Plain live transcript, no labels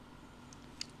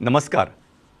नमस्कार.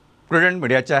 प्रुडंट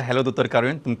मिडियाच्या हॅलो दोतर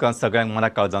कार्यावळीन तुमकां सगळ्यांक मना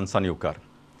काळजांसान येवकार.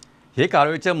 हे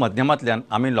कार्यावळीच्या माध्यमांतल्यान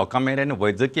आमी लोकां मेरेन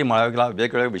वैजकी मळावेल्या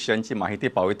वेगवेगळ्या विशयांची माहिती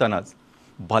पावयतानाच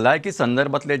भलायकी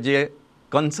संदर्भातले जे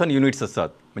कन्सर्न युनिट्स आसात,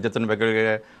 म्हणजे तातूंत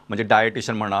वेगवेगळे म्हणजे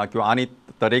डायटिशियन म्हणा किंवा आनी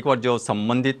तरेकवार ज्यो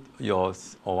संबंधीत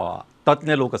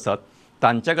तज्ञ लोक आसात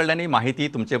तांच्या कडल्यान माहिती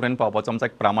तुमचे पर्यंत पावपाचो आमचो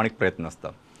एक प्रामाणीक प्रयत्न आसता.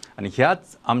 आनी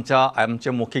ह्याच आमचे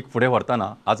मुखीक फुडें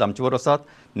व्हरतना आज आमचे बरोबर आसात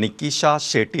निकिशा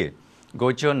शेटये,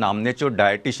 गोंयच्यो नामनेच्यो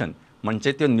डायटिशियन,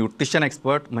 म्हणजे त्यो न्यूट्रिशन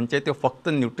एक्सपर्ट, म्हणजे त्यो फक्त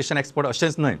न्यूट्रिशन एक्सपर्ट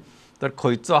अशेंच न्हय तर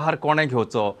खंयचो आहार कोणें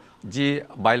घेवचो, जी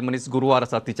बायल मनीस गुरुवार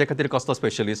आसा तिचे खातीर कसलो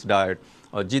स्पेशलिस्ट डायट,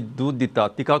 जी दूध दिता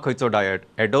तिका खंयचो डायट,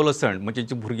 एडोलसंट म्हणजे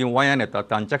जी भुरगीं वयान येतात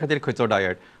तांच्या खातीर खंयचो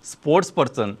डायट, स्पोर्ट्स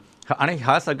पर्सन आणि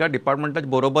ह्या सगळ्या डिपार्टमेंटाच्या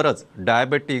बरोबरच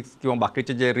डायबेटिक्स किंवा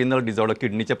बाकीचे जे रिनल डिजॉर्डर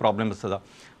किडनीचे प्रॉब्लेम्स आसात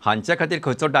हांच्या खातीर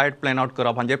खंयचो डायट प्लॅन आउट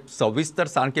करप हांचे सविस्तर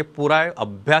सारके पुराय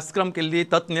अभ्यासक्रम केल्ली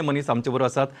तज्ञ मनीस आमचे बरोबर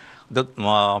आसात.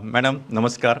 मॅडम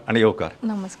नमस्कार आणि येवकार.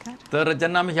 नमस्कार. तर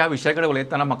जेन्ना आमी ह्या विशया कडेन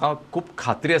उलयतना म्हाका खूब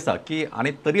खात्री आसा की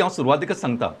आनी तरी हांव सुरवातीकच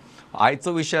सांगता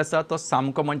आयचो विशय आसा तो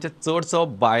सामको म्हणजे चडसो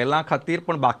बायलां खातीर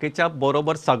पण बाकीच्या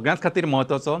बरोबर सगळ्यांच खातीर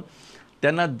म्हत्वाचो.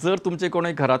 तेन्ना जर तुमचे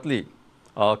कोणूय घरांतली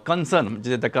कन्सर्न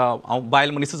म्हणजे ताका हांव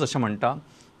बायल मनीसच अशें म्हणटा,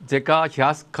 जेका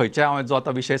ह्या खंयच्या हांवें जो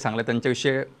आतां विशय सांगले तांचे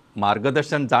विशय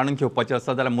मार्गदर्शन जाणून घेवपाचें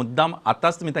आसा जाल्यार मुद्दाम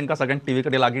आतांच तुमी तांकां सगळ्यांक टी व्ही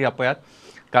कडेन लागीं आपयात.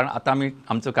 कारण आतां आमी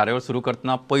आमचो कार्यावळ सुरू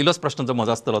करतना पयलोच प्रश्न जो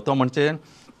म्हजो आसतलो तो म्हणजे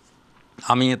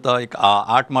आमी आतां एक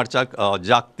 8 मार्चाक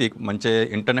जागतीक म्हणजे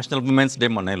इंटरनॅशनल वुमेन्स डे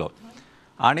मनयलो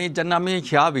आणि जेन्ना आमी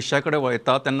ह्या विशया कडेन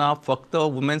वळयता तेन्ना फक्त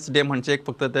वुमेन्स डे म्हणजे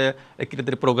फक्त ते एक कितें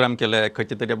तरी प्रोग्राम केले,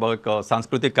 खंयचे तरी एक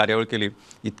सांस्कृतीक कार्यावळ केली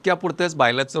इतक्या पुरतेच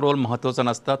बायलांचो रोल म्हत्वाचो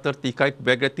नासता. तर तिका एक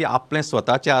वेगळें ती आपलें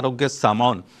स्वताचें आरोग्य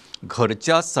सांबाळून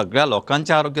घरच्या सगळ्या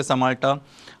लोकांचें आरोग्य सांबाळटा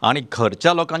आणि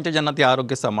घरच्या लोकांचें जेन्ना ती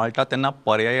आरोग्य सांबाळटा तेन्ना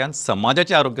पर्यायान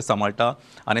समाजाचें आरोग्य सांबाळटा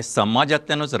आणि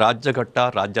समाजांतल्यानूच राज्य घडटा,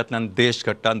 राज्यांतल्यान देश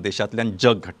घडटा आनी देशांतल्यान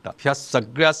जग घडटा. ह्या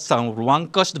सगळ्या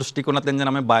सर्वांकश दृश्टिकोनांतल्यान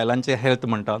जेन्ना आमी बायलांचें हेल्थ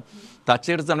म्हणटा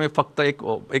ताचेर जर आमी फक्त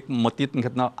एक मतींत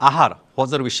घेतना आहार हो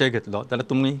जर विशय घेतलो जाल्यार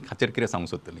तुमी हाचेर कितें सांगूंक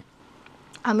सोदतली?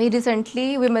 आमी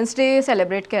रिसंटली विमेन्स डे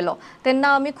सेलिब्रेट केलो तेन्ना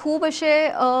आमी खूब अशे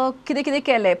कितें कितें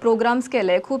केले, प्रोग्राम्स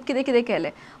केले, खूब कितें कितें केले,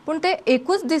 पूण ते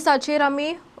एकूच दिसाचेर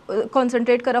आमी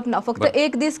कॉन्सन्ट्रेट करप ना. फक्त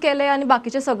एक दीस केले आनी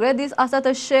बाकीचे सगळे दीस आसा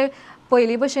तशे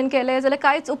पयलीं भशेन केले जाल्यार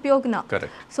कांयच उपयोग ना.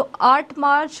 सो 8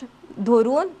 मार्च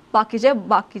धरून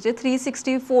बाकीचे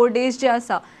 364 डेज जे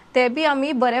आसा ते बी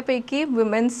आमी बऱ्या पैकी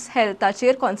विमेन्स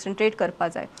हेल्थाचेर कॉन्सन्ट्रेट करपा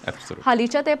जाय.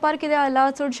 हालींच्या तेंपार कितें जाला,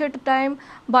 चडशे टायम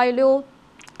बायल्यो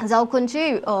जावं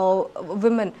खंयचीय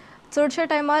विमन चडशे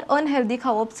टायमार अनहेल्दी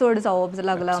खावप चड जावप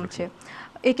लागलां आमचें.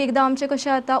 एकदां आमचें कशें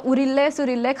जाता उरिल्लें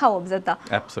सुरिल्लें खावप जाता.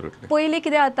 पयलीं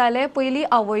कितें जातालें, पयलीं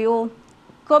आवयो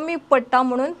कमी पडटा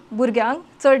म्हणून भुरग्यांक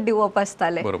चड दिवप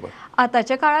आसतालें.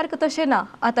 आतांच्या काळार तशें ना.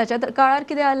 आतांच्या काळार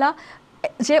कितें जाला,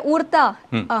 जें उरता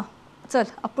चल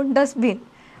आपूण डस्टबीन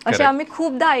अशें आमी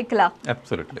खूबदां आयकलां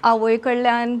आवय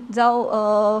कडल्यान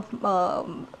जावं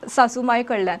सासूमाय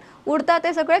कडल्यान. उरता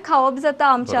तें सगळें खावप जाता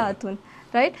आमच्या हातून,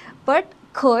 रायट. बट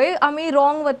खंय आमी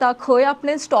रॉंग वता, खंय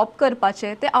आपणें स्टॉप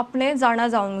करपाचें तें आपणें जाणा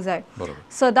जावंक जाय.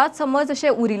 सदांच समज अशें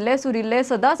उरिल्लें सुरिल्लें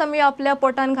सदांच आमी आपल्या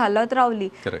पोटान घालत रावली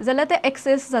जाल्यार तें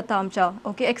एक्सेस जाता आमच्या.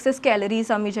 एक्सेस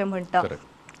कॅलरीज आमी जे म्हणटा.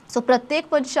 सो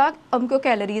प्रत्येक मनशाक अमक्यो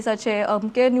कॅलरीजाचे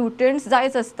अमके न्यूट्रियंट्स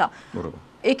जायच आसता.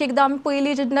 एकदां आमी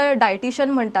पयलीं जेन्ना डायटिशियन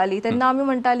म्हणटाली तेन्ना आमी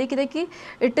म्हणटाली कितें की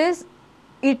it is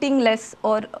eating less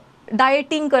or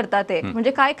dieting करता ते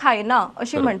म्हणजे कांय खायना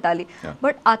अशी म्हणटाली.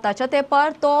 बट आतांच्या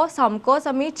तेंपार तो सामकोच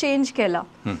आमी चेंज केला.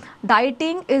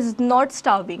 Dieting is not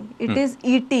starving, it is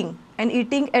eating and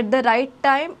eating at the right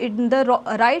time in the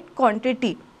right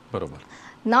quantity.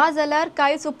 ना जाल्यार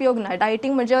कांयच उपयोग ना.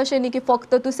 डायटिंग म्हणजे अशें न्ही की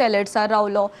फक्त तूं सॅलड्सार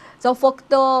रावलो जावं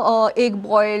फक्त एक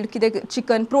बॉयल्ड कितें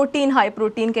चिकन प्रोटीन हाय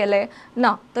प्रोटीन केलें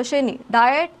ना, तशें न्ही.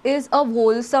 Diet is a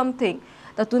wholesome thing.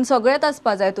 तातूंत सगळेंच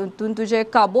आसपा जाय. तातूंत तुजे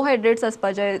कार्बोहायड्रेट्स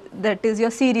आसपा जाय, दॅट इज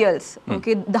युअर सिरियल्स,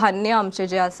 धान्य आमचे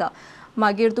जे आसा.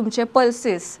 मागीर तुमचे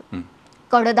पल्सीस,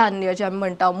 कडधान्य जे आमी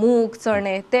म्हणटा, मूग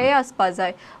चणे ते आसपा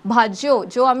जाय. भाज्यो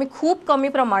ज्यो आमी खूब कमी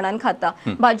प्रमाणान खाता.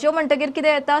 भाज्यो म्हणटकीर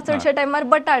कितें येता, चडशे टायमार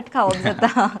बटाट खावप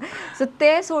जाता. सो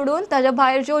ते सोडून ताज्या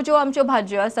भायर ज्यो आमच्यो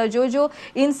भाज्यो आसा, ज्यो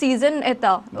इन सिजन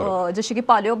येता, जशें की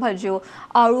पाल्यो भाज्यो,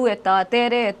 आळू येता,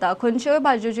 तेरे येता, खंयच्योय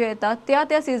भाज्यो ज्यो येता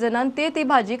त्या सिजनान ती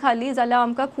भाजी खाली जाल्यार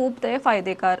आमकां खूब ते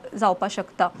फायदेकार जावपा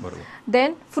शकता.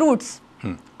 देन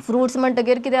फ्रुट्स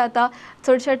म्हणटकीर कितें जाता,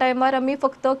 चडशे टायमार आमी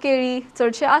फक्त केळी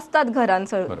चडशे आसतात घरान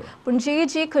चड, पूण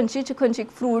जी खंयची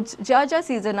फ्रुट्स ज्या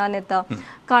सिजनान येता,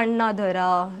 काण्णां धरा,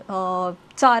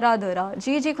 चारां धरा,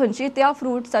 जी खंयची त्या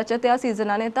फ्रुट्साच्या त्या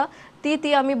सिजनान येता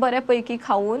ती आमी बऱ्यापैकी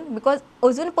खाऊन बिकॉज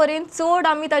अजून पर्यंत चड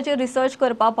आमी ताचेर रिसर्च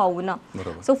करपाक पावूना.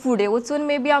 सो फुडें वचून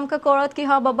मे बी आमकां कळत की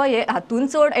हा बाबा हे हातून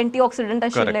चड एंटीऑक्सिडंट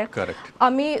आशिल्ले.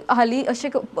 आमी हालीं अशें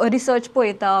रिसर्च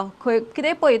पळयता, खंय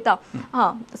कितें पळयता,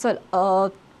 चल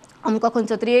आमकां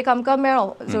खंयचो तरी एक आमकां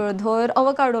मेळ्ळो, धर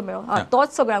अवकाडो मेळ्ळो,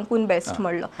 तोच सगळ्यांकून बेस्ट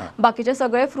म्हणलो. बाकीचे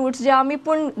सगळे फ्रुट्स जे आमी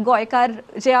पूण गोंयकार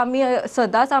जे आमी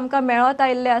सदांच आमकां मेळत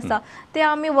आयिल्ले आसा ते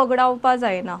आमी वगडावपा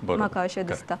जायना म्हाका अशें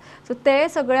दिसता. सो ते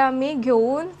सगळे आमी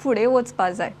घेवन फुडें वचपा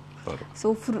जाय.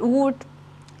 सो फ्रूट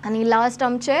आनी लास्ट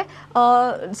आमचे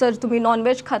जर तुमी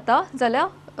नॉनवेज खाता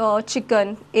जाल्यार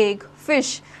चिकन, एग,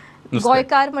 फीश.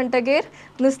 गोंयकार म्हणटगीर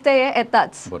नुस्तें हें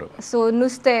येताच. सो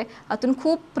नुस्तें हातून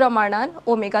खूब प्रमाणान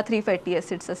ओमेगा 3 फॅटी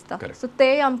एसिड्स आसता. सो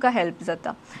ते आमकां हेल्प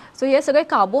जाता. सो हे सगळे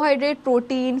carbohydrate,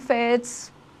 protein, fats,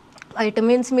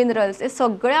 vitamins, minerals हे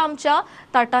सगळे आमच्या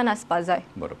ताटान आसपाक जाय.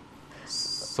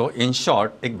 सो इन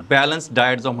शॉर्ट एक बॅलन्स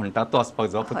डायट जो म्हणटा तो आसपाक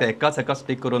जाय. फक्त एकाच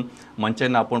स्टीक करून म्हणचे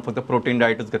ना आपूण फक्त प्रोटीन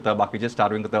डायटच घेता, बाकीचे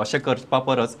स्टार्विंग करता अशें करपा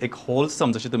परस एक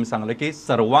होलसम जशें तुमी सांगलें की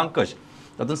सर्वांकश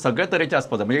तातूंत सगळे तरेचे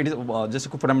आसपाक जाय. म्हणजे जशें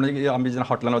खूब फावटी म्हणजे आमी जेन्ना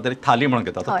हॉटेलान वता थाली म्हणून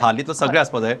घेता, थालींतलो सगळें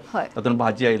आसपाक जाय. तातूंत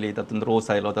भाजी आयली, तातूंत रोस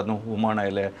आयलो, तातूंत हुमण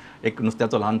आयलें, एक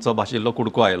नुस्त्याचो ल्हानसो भाजिल्लो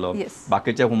कुडको आयलो,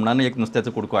 बाकीच्या हुमणानूय एक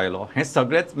नुस्त्याचो कुडको आयलो, हें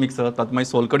सगळेंच मिक्स तातूंत मागीर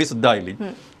सोलकडी सुद्दां आयली.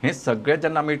 हें सगळें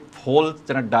जेन्ना आमी होल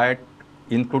जेन्ना डायट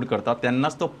इन्क्लूड करता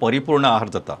तेन्नाच तो परिपूर्ण आहार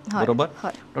जाता. बरोबर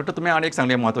डॉक्टर, तुमी आनी एक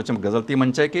सांगलें म्हत्वाची गजाल ती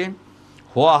म्हणजे की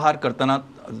हो आहार करतना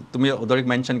तुम्ही अदर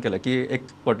मेन्शन केलं की एक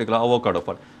पर्टिक्युलर अवोकाडो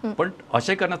पण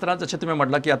अशें करनासतना जशें तुमी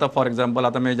म्हटलां की आता फॉर एक्झाम्पल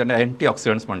आता आमी जेन्ना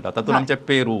एंटीऑक्सिडंट्स म्हणटा तातूंत आमचे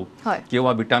पेरू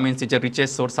किंवा विटामिन सीचे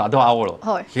रिचेस सोर्स सादो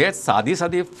आवळो, हे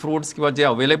सादी फ्रुट्स किंवा जे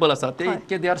अवेलेबल आसा ते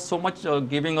इतके they are so much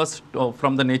giving us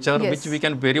from the nature which we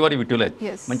can very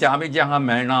utilise. म्हणजे आमी जे हांगा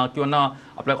मेळना किंवा ना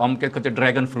आपल्याक अमके खंयचे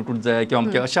ड्रॅगन फ्रूट जाय किंवा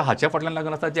अमके अशें हाचे फाटल्यान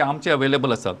लागून आसा जे आमचे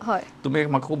अवेलेबल आसात. तुमी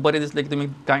म्हाका खूब बरें दिसलें की तुमी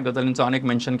कांय गजालींचो आनीक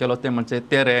मेन्शन केलो ते म्हणजे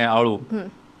तेरे, आळू,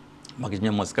 मागीर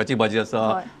मस्काची भाजी आसा,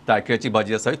 ताळक्याची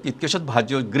भाजी आसा, कितक्योश्योच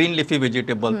भाजयो, ग्रीन लिफी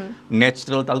व्हेजिटेबल,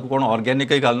 नॅचरल, तातूंत कोण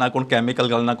ऑर्गॅनिकय घालना, कोण कॅमिकल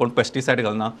घालना, कोण पेस्टिसायड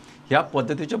घालना. ह्या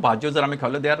पद्दतीच्यो भाजयो जर आमी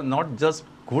खाल्ल्यो they are not just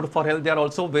good for health, they are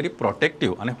also very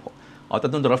protective. आनी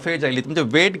तातूंत रफेज आयली तुमचें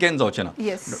वेट गेन जावचें ना.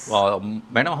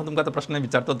 मॅडम हांव तुमकां आतां प्रश्न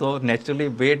विचारता तो नॅचरली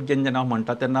वेट गेन जेन्ना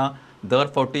म्हणटा तेन्ना दर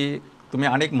फावटी तुमी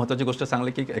आनीक म्हत्वाची गोश्ट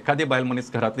सांगली की एखादी बायल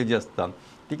मनीस घरांतली जी आसता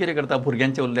ती कितें करता,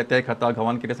 भुरग्यांचे उरले ते खाता,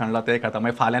 घावान कितें सांडला ते खाता,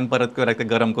 मागीर फाल्यां परत ते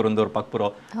गरम करून दवरपाक पुरो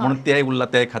म्हणून ते उरला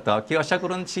ते खाता, की अशा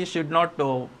करून शी शूड नॉट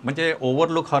म्हणजे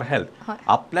ओवरलूक हर हेल्थ.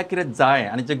 आपल्याक कितें जाय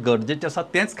आनी जे गरजेचें आसा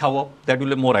तेंच खावप, that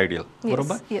will be more ideal.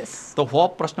 बरोबर. तो हो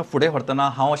प्रश्न फुडें व्हरतना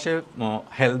हांव अशें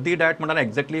हेल्दी डायट म्हणटा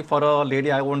exactly for a lady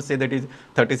I won't say that is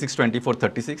 36, 24,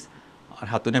 36.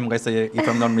 हातून म्हाका इफ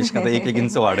एम नॉट मिस्टेकन एक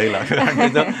इंच वाडयला.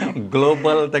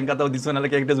 ग्लोबल तांकां तो दिसून आयला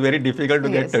की it is very difficult to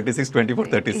get 36,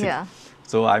 24, 36.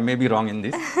 So I may be wrong in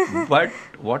this, but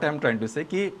what I'm trying to say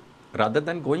की rather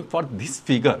than going for this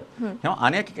figure, हांव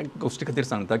आनी एक गोश्टी खातीर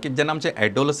सांगता की जेन्ना आमचे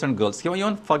एडोलसंट गर्ल्स किंवा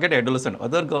even forget adolescent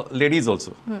other ladies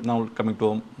also now coming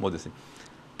to मोदिसी,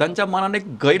 तांच्या मनान एक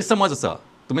गैरसमज आसा.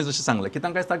 तुम्ही जशें सांगलें की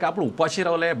तांकां दिसता की आपण उपाशी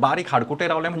रावले, बारीक हाडकुटे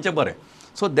रावले म्हणजे बरें.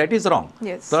 So that is wrong.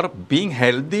 तर being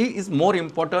healthy is more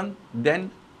important than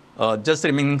just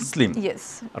remaining slim.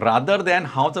 Rather than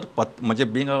हांव जर म्हणजे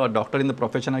being a doctor in the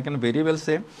profession I can very well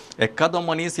say एखादो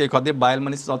मनीस एखादी बायल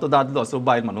मनीस तो दादलो असो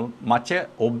बायल म्हणून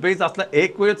मातशें ओबेज आसला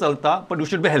एक वेळ चलता but you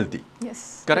should be healthy.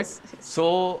 Correct. So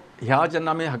ह्या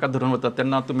जेन्ना आमी हाका धरून वतात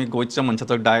तेन्ना तुमी गोंयच्या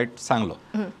मनशाचो डायट सांगलो.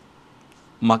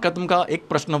 म्हाका तुमकां एक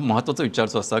प्रश्न म्हत्वाचो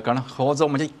विचारचो आसा कारण हो जो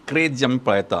म्हणजे क्रेज जे आमी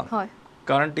पळयता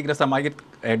कारण ती कितें आसा मागीर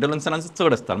एडोलसंटांचो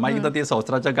चड आसता. मागीर ती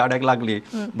संवसाराच्या गाड्याक लागली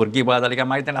भुरगीं बाळ जाली काय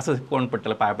मागीर तेन्ना असं कोण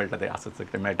पडटलें पांय पडटा ते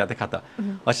असंच मेळटा ते खाता.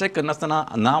 अशें करनासतना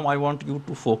नाव I want you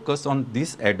to focus on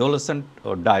this एडोलसंट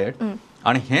diet.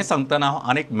 आणि हें सांगतना हांव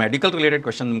आनीक मेडिकल रिलेटेड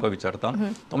क्वेश्चन तुमकां विचारता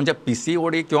तो म्हणजे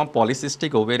PCOD किंवा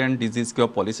पॉलिसिस्टीक ओवेरियन डिजीज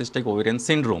किंवा पॉलिसिस्टीक ओवेरियन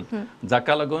सिंड्रोम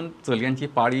जाका लागून चलयांची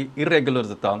पाळी इरेग्युलर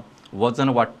जाता, वजन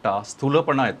वाडटा,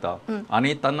 स्थूलपणा येता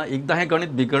आणि त्यांना एकदा हे गणित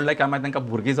बिगडलें काय मागीर तांकां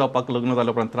भुरगीं जावपाक लग्न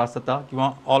जाल्या उपरांत त्रास जाता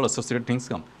किंवा all associated things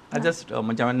come. I just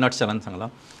म्हणजे हांवें नटशेलान सांगलां.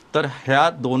 तर ह्या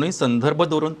दोनूय संदर्भ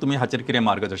दवरून तुमी हाचेर कितें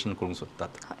मार्गदर्शन करूंक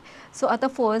सोदतात? सो आता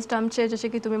फर्स्ट आमचे जशें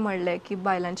की तुमी म्हणलें की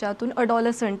बायलांच्या हातून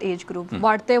अडॉलसंट एज ग्रुप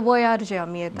वाडते वयार जे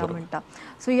आमी येता म्हणटा.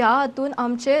 सो ह्या हातून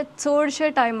आमचे चडशे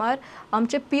टायमार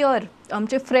आमचे पियर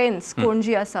आमचे फ्रेंड्स कोण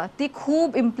जी आसा ती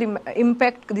खूब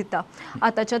इम्पॅक्ट दिता.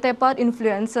 आतांच्या तेंपार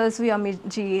इन्फ्लुएन्सर्स आमी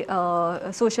जी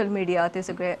सोशल मिडिया ते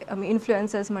सगळे आमी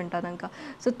इन्फ्लुएन्सर्स म्हणटा तांकां,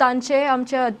 सो तांचे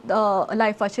आमच्या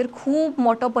लायफाचेर खूब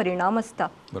मोठो परिणाम आसता.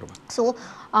 सो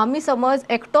आमी समज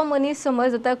एकटो मनीस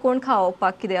समज आतां कोण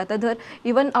खावपाक कितें आतां धर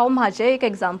इवन हांव म्हाजें एक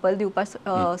एग्जांपल दिवपाक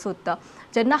सोदतां.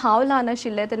 जेन्ना हांव ल्हान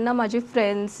आशिल्लें तेन्ना म्हाजी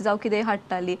फ्रेंड्स जावं कितें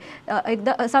हाडटालीं,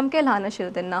 एकदां सामकें ल्हान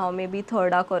आशिल्लें तेन्ना हांव मे बी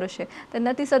थर्डाक ऑर अशें,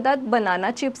 तेन्ना ती सदांच बनाना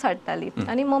चिप्स हाडटाली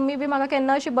आनी मम्मी बी म्हाका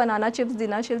केन्ना अशी बनाना चिप्स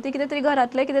दिनाशिल्ली, ती कितें तरी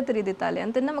घरांतलें कितें तरी दिताली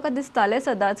आनी तेन्ना म्हाका दिसतालें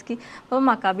सदांच की बाबा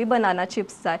म्हाका बी बनाना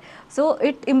चिप्स जाय. So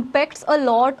it impacts a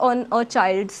lot on a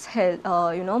चायल्ड्स health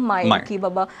mind की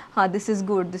बाबा हा दिस is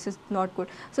good, this is not good.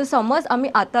 So समज आमी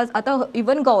आतां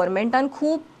इवन गव्हर्मेंटान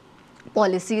खूब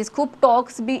पॉलिसीज खूब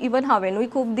टॉक्स बी इवन हांवेनूय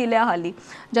खूब दिल्या हालीं,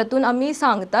 जातून आमी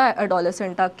सांगता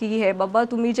एडॉलसंटाक की हे बाबा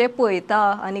तुमी जे पळयता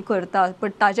आनी करता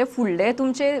बट ताजे फुडले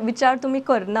तुमचे विचार तुमी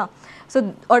करना. So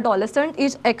अडॉलसंट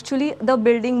is actually the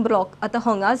building block. आतां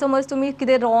हांगा समज तुमी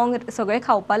कितें रॉंग सगळें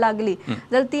खावपा लागली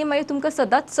जाल्यार ती मागीर तुमकां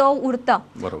सदांच चव उरता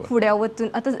फुड्या वचून.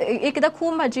 आतां एकदां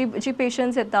खूब म्हाजी जी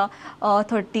पेशंट्स येता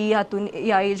 30 हातून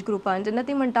ह्या एज ग्रुपान, जेन्ना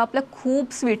ती म्हणटा आपल्याक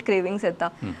खूब स्वीट क्रेविंग्स येता.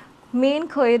 मेन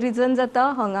खंय रिजन जाता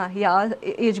हांगा ह्या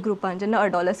एज ग्रुपान, जेन्ना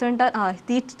अडॉलसंटान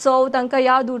ती चव तांकां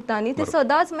याद उरता आनी ती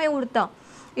सदांच मागीर उरता.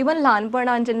 इवन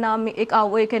ल्हानपणान जेन्ना आमी एक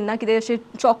आवय केन्ना कितें अशें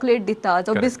चॉकलेट दिता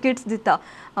जावं बिस्किट्स दिता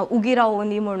उगी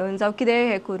रावोनी म्हणून जावं कितें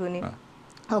हें करूनी,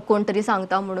 कोण तरी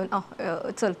सांगता म्हणून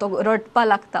चल तो रडपा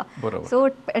लागता. सो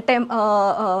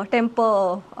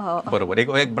बरोबर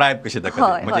एक ब्रायब कशी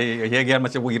दाखयता, म्हणजे हे घ्या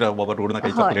मातशें उगी राव बाबा रडू नाका,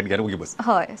 चॉकलेट घ्या उगी बस.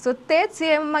 हय, सो तेच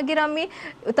हे मागीर आमी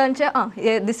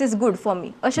तांचे this is good for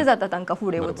me अशें जाता तांकां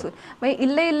फुडें वचून. मागीर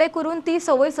इल्लें इल्लें करून ती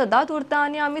संवय सदांच उरता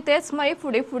आनी आमी तेच मागीर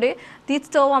फुडें फुडें तीच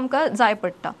चव आमकां जाय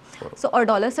पडटा. सो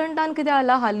अडॉलसंटान कितें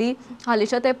जालां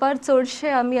हालींच्या तेंपार चडशे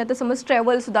आमी आतां समज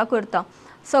ट्रॅवल सुद्दां करता,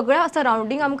 सगळ्या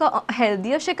सरावंडींग आमकां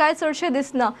हेल्दी अशें कांय चडशें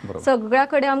दिसना. सगळ्या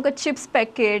कडेन आमकां चिप्स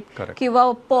पॅकेट किंवा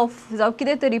पफ जावं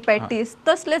कितें तरी पॅटीस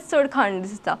तसलेच चड खाण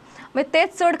दिसता. मागीर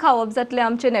तेच चड खावप जातलें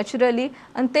आमचें नॅचरली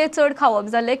आनी तें चड खावप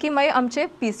जालें की मागीर आमचें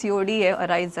PCOD हे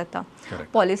अरायज जाता,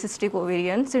 पॉलिसिस्टीक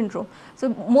ovarian syndrome. So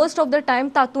most of the time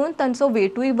तातूंत तांचो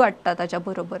वेटूय वाडटा. ताच्या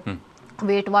बरोबर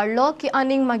वेट वाडलो की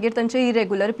आनीक मागीर तांचे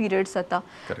इरेग्युलर पिरियड्स जाता.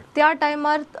 त्या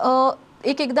टायमार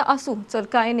एकदां आसूं चल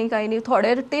कांय न्ही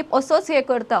थोडे तेप असोच हे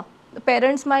करता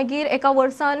पेरंट्स, मागीर एका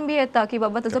वर्सान बी येता की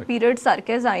बाबा ताचो पिरियड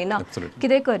सारकें जायना,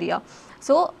 कितें करया.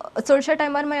 सो चडशा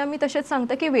टायमार मागीर आमी तशेंच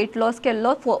सांगता की वेट लॉस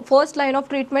केल्लो first line of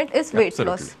treatment is weight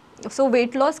loss. So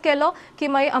weight loss केलो की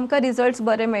मागीर आमकां रिजल्ट्स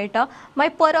बरे मेळटा.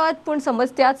 मागीर परत पूण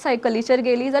समज त्याच सायकलीचेर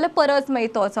गेली जाल्यार परत मागीर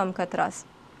तोच आमकां त्रास.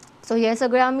 सो हे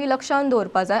सगळें आमी लक्षांत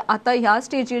दवरपा जाय. आतां ह्या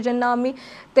स्टेजीर जेन्ना आमी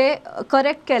ते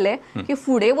करेक्ट केले की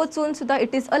फुडें वचून सुद्दां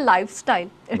it is a lifestyle,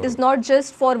 it is not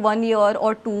just for 1 year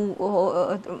or 2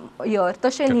 year,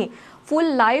 तशें न्ही, फूल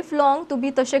लायफ लाँग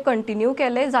तुमी तशें कंटिन्यू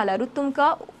केलें जाल्यारूच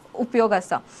तुमकां उपयोग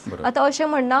आसा. आतां अशें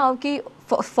म्हणना हांव की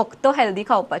फक्त हेल्दी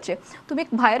खावपाचें, तुमी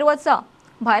भायर वचा,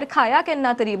 भायर खाया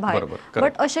केन्ना तरी भायर,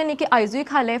 बट अशें न्ही की आयजूय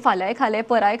खालें फाल्यांय खालें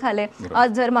पराय खालें.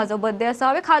 आज जर म्हाजो बर्थडे आसा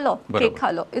हांवें खालो केक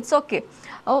खालो, इट्स ओके.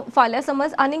 फाल्यां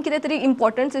समज आनीक कितें तरी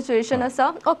इम्पॉर्टंट सिच्युएशन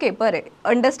आसा, ओके बरें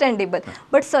अंडरस्टँडेबल.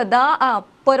 बट सदां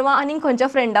परवा आनीक खंयच्या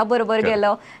फ्रेंडा बरोबर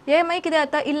गेलो, हें मागीर कितें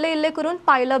जाता इल्लें इल्लें करून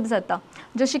पायल अप जाता.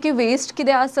 जशें की वेस्ट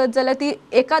कितें आसत जाल्यार ती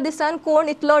एका दिसान कोण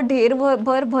इतलो ढेर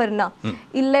भरना,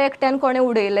 इल्लें एकट्यान कोणें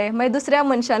उडयलें, मागीर दुसऱ्या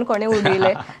मनशान कोणें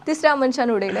उडयलें, तिसऱ्या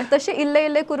मनशान उडयलें, तशें इल्लें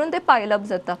इल्लें करून तें पायल अप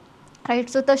जाता. रायट.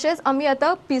 सो तशेंच आमी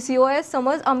आतां PCOS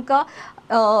समज आमकां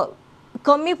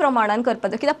कमी प्रमाणान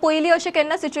करपाक जाय, कित्याक पयलीं अशें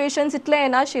केन्ना सिच्युएशन्स इतले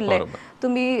येनाशिल्ले.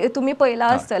 तुमी पळयलां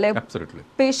आसतलें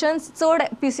पेशंट्स चड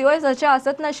PCOSाचे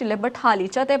आसत नाशिल्ले, बट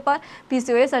हालींच्या तेंपार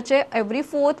PCOSाचे every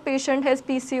 4th patient hedge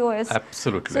PCOS.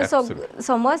 So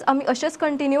समज आमी अशेंच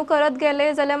कंटिन्यू करत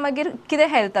गेले जाल्यार मागीर कितें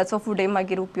हेल्थाचो फुडें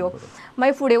मागीर उपयोग.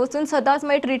 मागीर फुडें वचून सदांच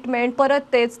मागीर ट्रिटमेंट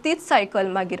परत तीच सायकल.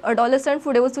 मागीर अडॉलसंट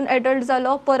फुडें वचून एडल्ट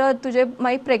जालो, परत तुजे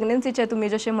मागीर प्रेग्नन्सीचे तुमी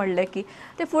जशें म्हणलें की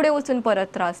ते फुडें वचून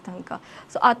परत त्रास तांकां.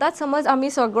 सो आतांच समज आमी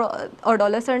सगळो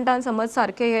अडॉलसंटान समज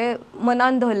सारकें हे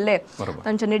मनान धरलें,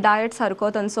 तांच्यांनी डायट सारको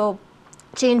तांचो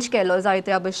चेंज केलो जाय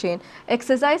त्या भशेन,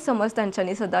 एक्सरसायज समज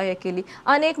तांच्यांनी सदां हे केली,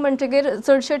 आनी एक म्हणटगीर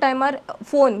चडशे टायमार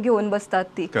फोन घेवन बसतात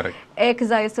ती, 1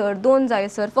 जायसर 2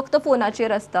 जायसर फक्त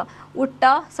फोनाचेर आसता.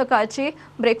 उठ्ठा सकाळची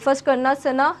ब्रेकफास्ट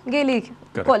करनासतना गेली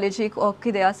कॉलेजीक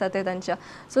कितें आसा तें तांच्या.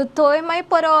 सो थंय मागीर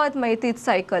परत मागीर तीच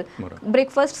सायकल.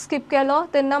 ब्रेकफास्ट स्कीप केलो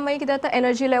तेन्ना मागीर कितें जाता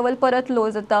एनर्जी लेवल परत लो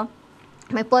जाता.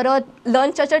 मागीर परत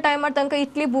लंचाच्या टायमार तांकां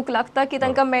इतली भूक लागता की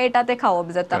तांकां मेळटा तें खावप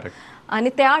जाता. आनी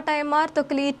त्या टायमार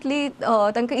तकली इतली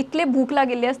तांकां इतली भूक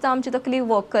लागिल्ली आसता आमची तकली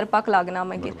वर्क करपाक लागना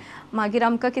मागीर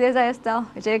आमकां कितें जाय आसता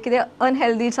जे कितें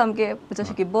अनहेल्दी सामकें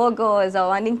जशें की बर्गर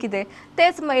जावं आनीक कितें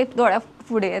तेच मागीर दोळ्या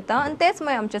फुडें येता आनी तेच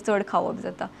मागीर आमचें चड खावप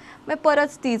जाता मागीर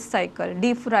परत तीच cycle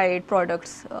deep Freud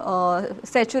products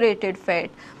saturated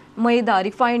fat मैदा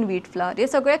रिफायंड व्हीट फ्लावर हे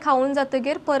सगळें खावन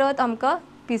जातकीर परत आमकां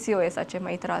PCOSचे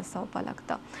मागीर त्रास जावपाक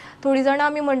लागता थोडीं जाणां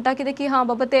आमी म्हणटा कितें की हां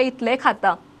बाबा ते इतलें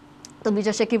खाता तुमी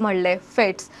जशें की म्हणलें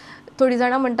फॅट्स थोडीं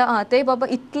जाणां म्हणटा हां ते बाबा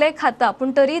इतलें खाता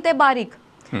पूण तरी ते बारीक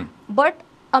बट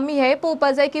आमी हें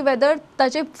पळोवपाक जाय की वेदर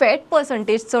ताचे फॅट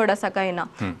पर्संटेज चड आसा काय ना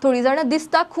थोडीं जाणां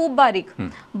दिसता खूब बारीक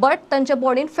बट तांच्या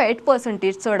बॉडीन फॅट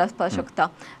पर्संटेज चड आसपाक शकता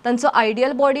तांचो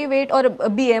ideal body weight or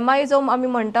BMI जो आमी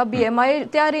म्हणटा BMI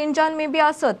त्या रेंजान मे बी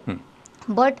आसत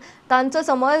बट तांचो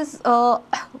समज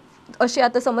अशी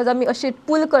आतां समज आमी अशी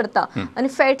पूल करता आनी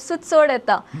फॅट्सूच चड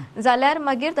येता जाल्यार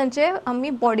मागीर तांचे आमी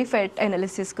बॉडी फॅट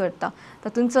एनालिसीस करता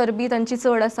तातूंत चरबी तांची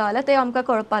चड आसा जाल्यार ते आमकां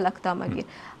कळपाक लागता मागीर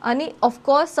आनी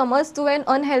ऑफकोर्स समज तुवें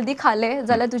अनहेल्दी खालें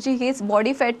जाल्यार तुजी हीच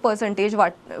बॉडी फॅट पर्संटेज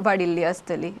वाडिल्ली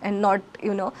आसतली एन्ड नॉट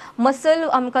मसल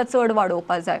आमकां चड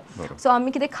वाडोवपाक जाय सो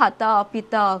आमी कितें खाता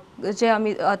पिता जे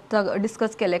आमी आतां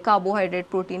डिस्कस केलें कार्बोहायड्रेट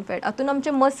प्रोटीन फॅट हातून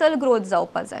आमचे मसल ग्रोथ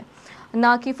जावपाक जाय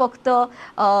ना की फक्त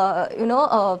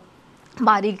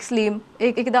बारीक स्लीम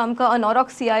एकदां आमकां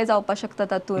अनॉरॉक्सियाय जावपाक शकता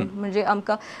तातून म्हणजे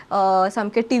आमकां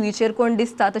सामकें टीव्हीचेर कोण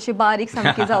दिसता तशी बारीक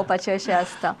सामकी जावपाचें अशें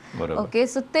आसता ओके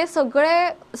सो ते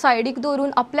सगळे सायडीक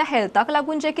दवरून आपल्या हेल्थाक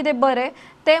लागून जें कितें बरें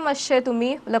तें मातशें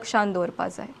तुमी लक्षांत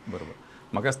दवरपाक जाय बरोबर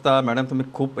म्हाका दिसता मॅडम तुमी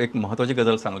खूब एक म्हत्वाची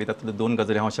गजाल सांगली तातूंतल्यो 2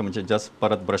 गजाली हांव अशें म्हणजे जस्ट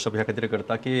परत ब्रशअप ह्या खातीर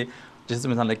करता की जशें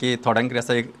तुमी सांगलें की थोड्यांक कितें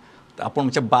आसा एक आपण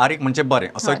म्हणजे बारीक म्हणजे बरें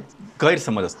असो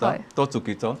गैरसमज आसता तो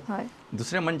चुकीचो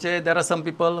दुसरें म्हणजे there are some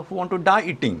people who want to die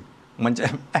eating म्हणजे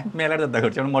मेल्यार जाता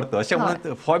घरच्यान मरता अशें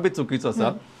म्हणून हो बी चुकीचो आसा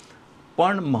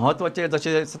पण म्हत्वाचें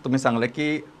जशें तुमी सांगलें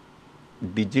की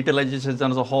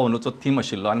डिजिटलायजेशनाचो हो अंदूचो थीम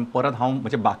आशिल्लो आनी परत हांव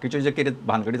म्हणजे बाकीच्यो जे कितें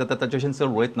भानगडी जाता ताचे भशेन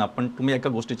चड वयत ना पण तुमी एका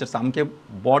गोश्टीचेर सामकें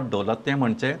बोट दवरलां तें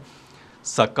म्हणजे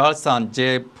सकाळ सांज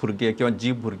जे भुरगे किंवा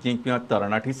जी भुरगीं किंवा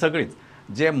तरणाटी सगळींच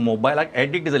जे मोबायलाक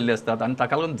एडिक्ट जाल्ले असतात आनी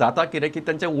ताका लागून जाता कितें की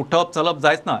तेंचें उठप चलप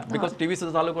जायच ना बिकॉज टीव्ही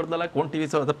सुद्दां चालू करता जाल्यार कोण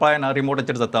टीव्ही पळयना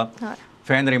रिमोटाचेर जाता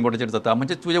फॅन रिमोटाचेर जाता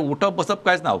म्हणजे तुजें उठप बसप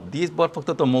कांयच ना दीसभर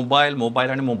फक्त तो मोबायल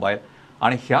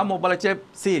आनी ह्या मोबायलाचे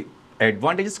सी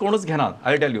एडवांटेजीस कोणूच घेना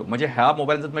आय टेल यू म्हणजे ह्या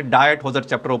मोबायलान तुमी डायट हो जर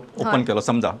चॅप्टर ओपन केलो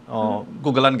समजा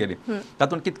गुगलान गेली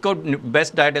तातूंत कितको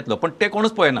बेस्ट डायट येतलो पण ते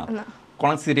कोणूच पळयना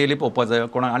कोणाक सिरियली पळोवपाक जाय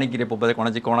कोणाक आनी कितें पळोवपाक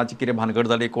जाय कोणाची कितें भानगड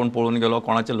जाली कोण पळून गेलो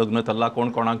कोणाचें लग्न थरलां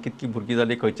कोणाक कितकी भुरगीं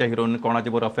जाली खंयच्या हिरोइन कोणाचे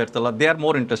बरोबर अफेअर चल्ला they are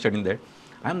more interested in that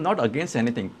I am not against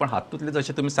anything पण हातूंतले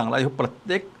जशें तुमी सांगला ह्यो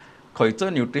प्रत्येक खंयचो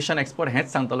न्यूट्रिशन एक्सपर्ट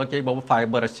हेंच सांगतलो की बाबा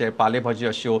फायबर आसचे पालेभाजी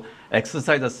अश्यो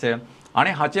एक्सरसायज आसचे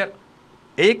आनी हाचेर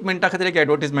 1 मिनटा खातीर एक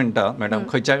एडवर्टीजमेंट मॅडम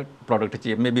खंयच्या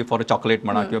प्रॉडक्टाची मे बी फॉर चॉकलेट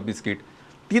म्हणा किंवा बिस्कीट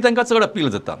ती तांकां चड अपील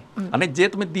जाता आनी जे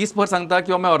तुमी दीसभर सांगता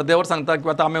किंवा मागीर अर्दे वर सांगता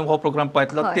किंवा आतां आमी हो प्रोग्राम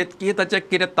पळयतलो तेतकी ताचें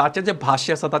कितें ताचें जें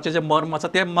भाश्य आसा ताचें जें मर्म आसा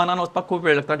तें मनान वचपाक खूब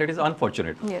वेळ लागता डेट इज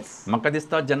अनफॉर्च्युनेट म्हाका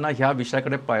दिसता जेन्ना ह्या विशया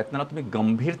कडेन पळयतना तुमी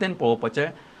गंभीरतेन पळोवपाचें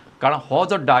कारण हो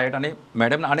जो डायट आनी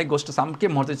मॅडम आनी एक गोश्ट सामकी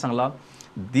म्हत्वाची सांगला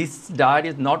दीस diet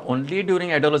is not only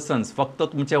during adolescence फक्त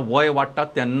तुमचें वय वाडटा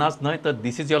तेन्नाच न्हय तर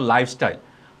दीस इज युअर लायफस्टायल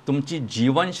तुमची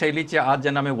जीवनशैलीचे आज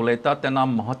जेन्ना आमी उलयतात तेन्ना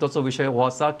म्हत्वाचो विशय हो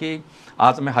आसा की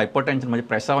आज आमी हायपरटेन्शन म्हणजे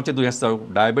प्रेशराचें दुयेंस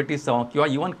जावं डायबिटीस जावं किंवा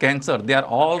even cancer they are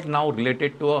all now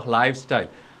related to a lifestyle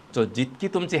so जितकी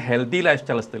तुमची हेल्दी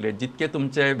लायफस्टायल आसतली जितके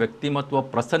तुमचें व्यक्तिमत्व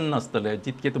प्रसन्न आसतलें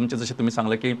जितके तुमचें जशें तुमी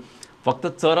सांगलें की फक्त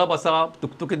चरप आसा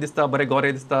तुकतुकीत दिसता बरें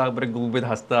गोरे दिसता बरें गुगबीत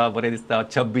हांसता बरें दिसता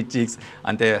छब्बी चिक्स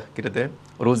आनी ते कितें ते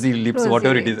रोजी lips what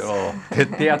ever it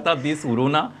is ते आतां दीस उरूं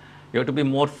ना you have to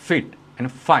be more feet end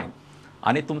फायन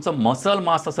आनी तुमचो मसल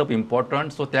मास आसप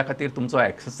इम्पॉर्टंट सो त्या खातीर तुमचो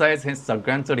एक्सरसायज हें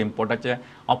सगळ्यांत चड इम्पॉर्टंटाचें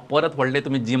हांव परत व्हडले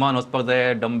तुमी जिमान वचपाक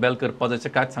जाय डंबेल करपाक जाय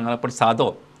अशें कांयच सांगना पण सादो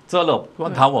चलप किंवा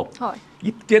धांवप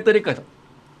इतके तरी कर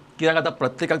कित्याक आतां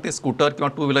प्रत्येकाक ते स्कूटर किंवा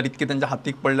टू व्हिलर इतके तांच्या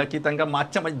हातीक पडल्या की तांकां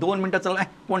मातशें म्हणजे 2 मिनटां चलना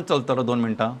कोण चलतलो 2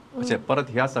 मिनटां अशें परत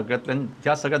ह्या सगळ्यांतल्यान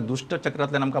ह्या सगळ्या दुश्ट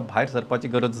चक्रांतल्यान आमकां भायर सरपाची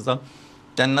गरज आसा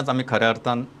तेन्नाच आमी खऱ्या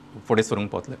अर्थान फुडें सरूंक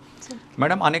पावतले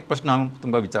मॅडम आनीक प्रश्न हांव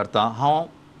तुमकां विचारता हांव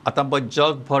आतां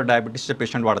जगभर डायबिटीसचे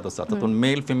पेशंट वाडत आसा तातूंत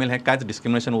मेल फिमेल हें कांयच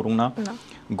डिस्क्रिमिनेशन उरूंक ना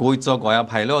गोंयचो गोंया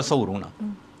भायलो असो उरूंक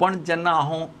ना पण जेन्ना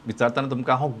हांव विचारतना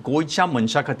तुमकां हांव गोंयच्या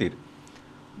मनशा खातीर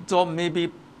जो मे बी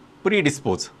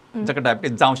प्रिडिस्पोज जाका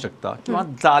डायबिटीस जावंक शकता किंवा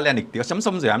जाल्या निकती अशें आमी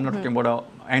समजुया I am not talking about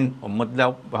end मदल्या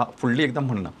फुडली एकदम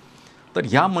म्हणना तर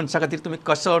ह्या मनशा खातीर तुमी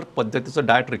कशा पद्दतीचो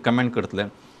डायट रिकमेंड करतले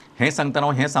हें सांगतना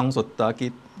हांव हें सांगूंक सोदतां की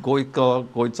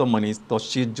गोंयचो मनीस तो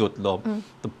शीत जेवतलो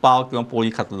तो पाव किंवा पोळी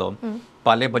खातलो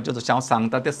पालेभाज्यो जशें हांव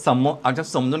सांगता ते हांव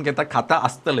समजून घेता खाता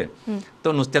आसतले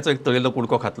तो नुस्त्याचो एक तळिल्लो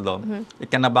कुडको खातलो,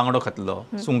 केन्ना बांगडो खातलो,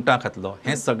 सुंगटां खातलो,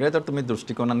 हे सगळे जर तुमी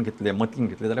दृश्टिकोनान घेतले, मतीन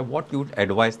घेतले जाल्यार what you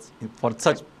advise for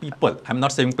such people. I am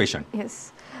not saving patient. Yes.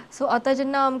 So आतां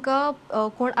जेन्ना आमकां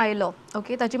कोण आयलो,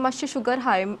 ओके, ताची मातशी शुगर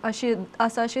हाय अशी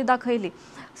आसा अशी दाखयली,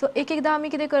 सो एकदां आमी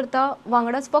कितें करता,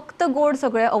 वांगडाच फक्त गोड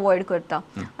सगळें अवॉयड करता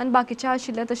आनी बाकीचें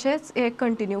आशिल्लें तशेंच हे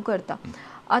कंटिन्यू करता.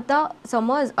 आतां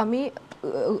समज आमी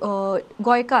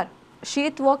गोंयकार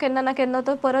शीत वो केन्ना ना केन्ना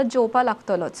तो परत जेवपा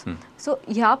लागतलोच. सो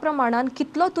ह्या प्रमाणान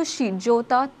कितलो तूं शीत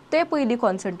जेवता ते पयलीं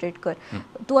कॉन्सन्ट्रेट कर.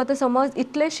 तूं आतां समज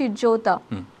इतलें शीत जेवता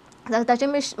जाल्यार ताचें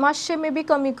मातशें मे बी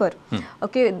कमी कर.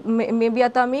 ओके, मे बी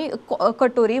आतां आमी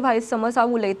कटोरी वायज समज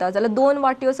हांव उलयता जाल्यार 2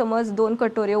 वाटयो समज 2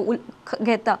 कटोऱ्यो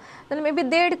घेता जाल्यार मे बी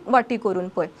 1.5 वाटी करून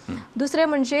पळय. दुसरें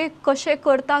म्हणजे कशें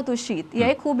करता तूं शीत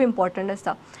हें खूब इम्पॉर्टंट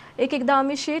आसा. एकदां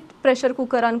आमी शीत प्रेशर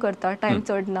कुकरान करता, टायम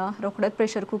चड ना, रोखडेंच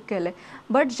प्रेशर कुक केलें,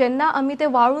 बट जेन्ना आमी तें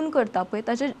वाळून करता पळय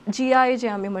ताचें GI जें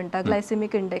आमी म्हणटा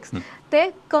ग्लायसेमीक इंडेक्स तें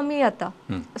कमी जाता.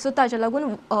 सो ताच्या लागून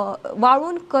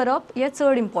वाळून करप हें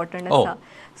चड इम्पॉर्टंट आसा.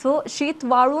 सो शीत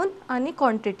वाळून आनी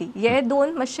क्वॉन्टिटी हे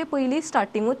 2 मातशे पयलीं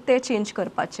स्टार्टिंगूच ते चेंज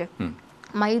करपाचे.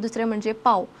 मागीर दुसरें म्हणजे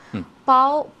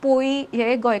पाव, पोळी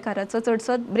हे गोंयकाराचो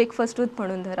चडसो ब्रेकफास्टूच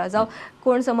म्हणून धरा. जावं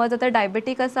कोण समज आतां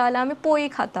डायबेटीक आसा जाल्यार आमी पोळी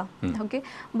खाता. ओके,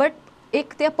 बट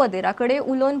एक त्या पदेरा कडेन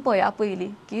उलोवन पळया पयलीं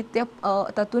की त्या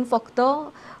तातूंत फक्त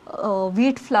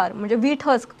व्हीट फ्लावर म्हणजे व्हीट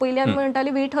हस्क, पयलीं आमी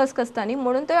म्हणटाली व्हीट हस्क आसता न्ही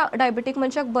म्हणून ते डायबेटीक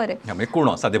मनशाक बरें.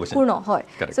 कुणो,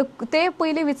 हय. सो ते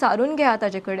पयलीं विचारून घेया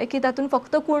ताजे कडेन की तातूंत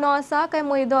फक्त कुणो आसा काय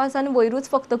मैदो आसा आनी वयरूच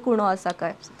फक्त कुणो आसा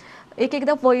काय.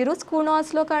 एकदां वयरूच कुणो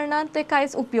आसलो कारणान ते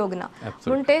कांयच उपयोग ना.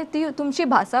 पूण ती तुमची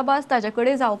भासाभास ताजे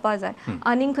कडेन जावपा जाय.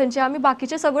 आनीक खंयचे आमी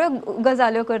बाकीचे सगळ्यो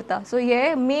गजाल्यो करता. सो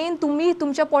हे मेन तुमी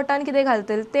तुमच्या पोटान कितें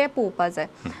घालतले ते पळोवपा जाय.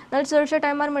 नाल्यार चडशे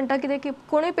टायमार म्हणटा कितें की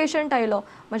कोणूय पेशंट आयलो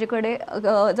म्हाजे कडेन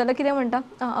जाल्यार कितें म्हणटा,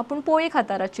 आपूण पोळी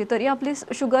खाता रातची तरी आपली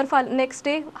शुगर नेक्स्ट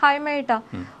डे हाय मेळटा.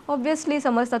 ऑब्वियसली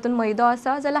समज तातूंत मैदो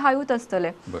आसा जाल्यार हायूच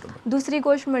आसतले. दुसरी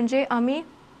गोश्ट म्हणजे आमी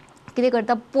कितें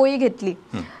करता, पोळी घेतली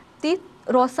ती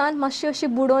रोसान मातशी अशी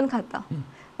बुडोवन खाता.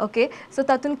 ओके, सो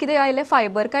तातूंत कितें आयलें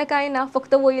फायबर कांय ना,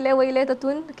 फक्त वयले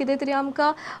तातूंत कितें तरी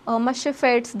आमकां मातशे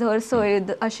फॅट्स धर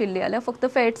सयद आशिल्ली जाल्यार फक्त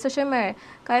फॅट्स अशें मेळ्ळे,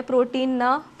 कांय प्रोटीन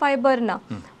ना, फायबर ना.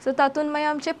 सो तातूंत मागीर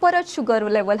आमचें परत शुगर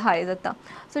लेवल हाय जाता.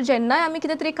 सो जेन्नाय आमी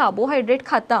कितें तरी कार्बोहायड्रेट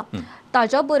खाता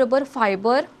ताच्या बरोबर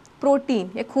फायबर, प्रोटीन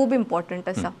हे खूब इम्पॉर्टंट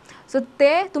आसा. सो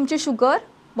ते तुमची शुगर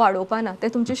वाडोवपा ना, ते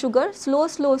तुमची शुगर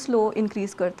स्लो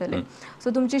इनक्रीज करतले. सो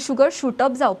तुमची शुगर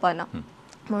शूटअप जावपा ना.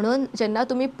 म्हणून जेन्ना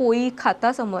तुमी पोळी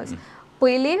खाता समज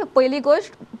पयली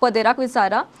गोश्ट पदेराक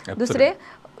विचारा. दुसरें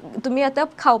तुमी आतां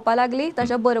खावपा लागली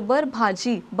ताच्या बरोबर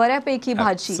भाजी, बऱ्यापैकी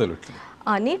भाजी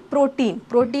आनी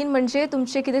प्रोटीन म्हणजे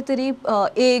तुमचे कितें तरी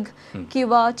एग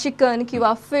किंवा चिकन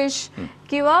किंवा फिश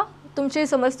किंवा तुमचे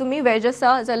समज तुमी वेज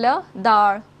आसा जाल्यार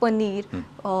दाळ, पनीर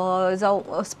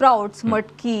जावं स्प्राउट्स,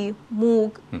 मटकी,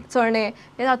 मूग, चणे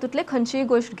हे तातूंतले खंयचीय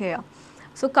गोश्ट घेया.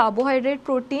 सो कार्बोहायड्रेट,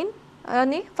 प्रोटीन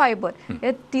आनी फायबर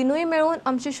हे तिनूय मेळून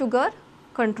आमची शुगर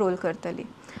कंट्रोल करतली.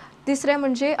 तिसरें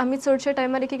म्हणजे आमी चडशे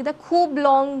टायमार एकदां खूब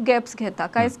लॉंग गॅप्स घेता,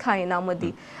 कांयच खायना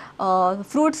मदीं.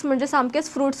 फ्रुट्स म्हणजे सामकेच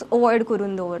फ्रुट्स अवॉयड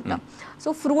करून दवरता.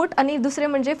 सो फ्रूट आनी दुसरें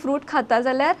म्हणजे फ्रूट खाता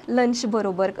जाल्यार लंच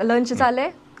बरोबर, लंच जालें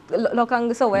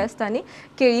लोकांक संवय आसता न्ही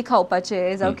केळी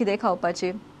खावपाचे जावं कितें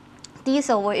खावपाची, ती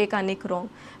संवय एक आनीक रॉंग.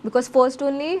 बिकॉज फर्स्ट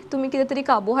ओन्ली तुमी कितें तरी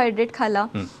कार्बोहायड्रेट खाला.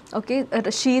 ओके,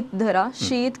 शीत धरा,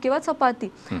 शीत किंवा चपाती,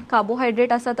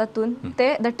 कार्बोहायड्रेट आसा तातूंत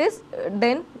ते that is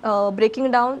then breaking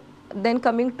down then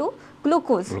coming to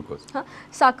glucose.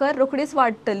 साखर रोखडीच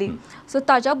वाडटली. सो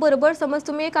ताच्या बरोबर समज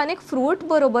तुमी एक आनीक फ्रूट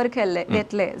बरोबर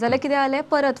घेतले जाल्यार कितें जालें,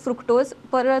 परत फ्रुक्टोज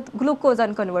परत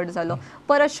ग्लुकोजान कन्वर्ट जालो,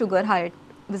 परत शुगर हाय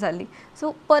जाली.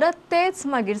 सो परत तेच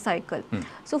मागीर सायकल.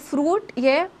 सो फ्रूट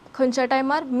हे खंयच्या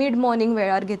टायमार मिड मॉर्निंग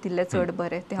वेळार घेतिल्ले चड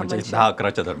बरें. ते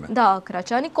 10-11च्या दरम्यान,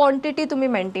 10-11च्या, आनी क्वॉन्टिटी तुमी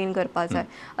मेंटेन करपा जाय.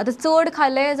 आतां चड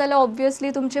खालें जाल्यार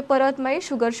ऑब्वियसली तुमचे परत मागीर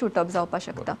शुगर शूटअप जावपा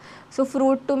शकता. सो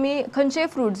फ्रूट तुमी खंयचेय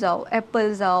फ्रूट जावं,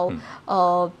 एप्पल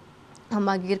जावं,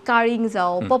 मागीर काळींग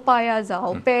जावं, पपाया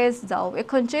जावं, पेज जावं, हे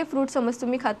खंयचेय फ्रूट समज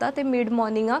तुमी खाता ते मिड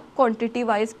मॉर्निंगाक क्वॉन्टिटी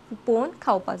वायज पळोवन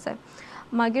खावपा जाय.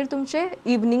 मागीर तुमचे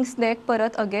इवनिंग स्नॅक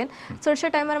परत अगेन चडशे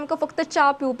टायमार आमकां फक्त च्या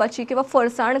पिवपाची किंवा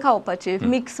फरसाण खावपाची,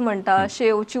 मिक्स म्हणटा,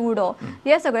 शेव, चिवडो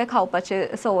हे सगळे खावपाचे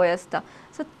संवय आसता.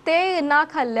 सो ते ना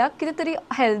खाल्ल्याक कितें तरी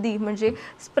हेल्दी म्हणजे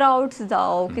स्प्राउट्स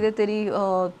जावं, कितें तरी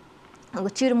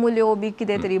चिरमुल्यो बी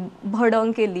कितें तरी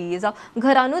भडंग केली जावं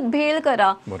घरानूच भेळ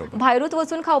करा. भायरूच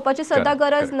वचून खावपाची सद्दां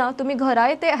गरज ना. तुमी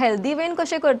घराय ते हेल्दी वेन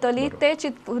कशें करतली ते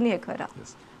चिंतून हे करा.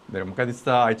 म्हाका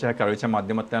दिसता आयच्या ह्या कार्यावळीच्या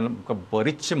माध्यमांतल्यान म्हाका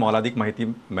बरीचशी मोलादीक माहिती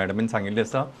मॅडमीन सांगिल्ली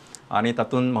आसा. आनी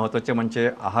तातूंत महत्वाचें म्हणजे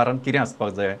आहारान कितें आसपाक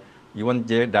जाय. इवन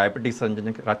जे डायबिटीस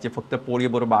रातची फक्त पोळी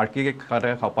बरोबर बाळकी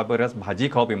खावपा परस भाजी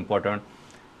खावप इम्पॉर्टंट.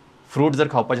 फ्रूट जर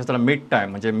खावपाचे जाल्यार मीड टायम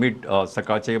म्हणजे मीड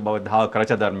सकाळचे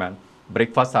 10-11च्या दरम्यान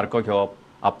ब्रेकफास्ट सारको घेवप.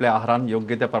 आपल्या आहारान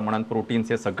योग्य त्या प्रमाणात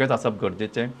प्रोटीन्स हे सगळेच आसप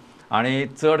गरजेचें. आनी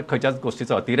चड खंयच्याच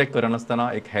गोश्टीचो अतिरेक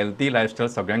करनासतना एक हेल्थी लायफस्टायल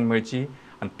सगळ्यांक मेळची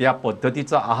आनी त्या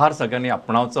पद्दतीचो आहार सगळ्यांनी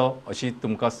आपणावचो अशी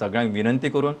तुमकां सगळ्यांक विनंती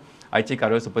करून आयची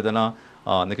कार्यावळ सोंपयतना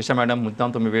निकिशा मॅडम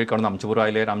मुद्दाम तुमी वेळ काडून आमचे बरोबर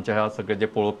आयले. आमच्या ह्या सगळे जे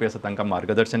पळोवपी आसा तांकां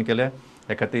मार्गदर्शन केलें.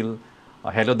 हे खातीर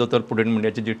हॅलो दोतोर प्रुडंट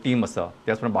इंडियाची जी टीम आसा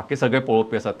त्याच प्रमाणे बाकी सगळे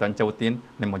पळोवपी आसात तांच्या वतीन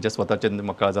आनी म्हज्या स्वताचे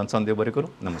काळजांतसान देव बरें करूं.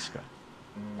 नमस्कार.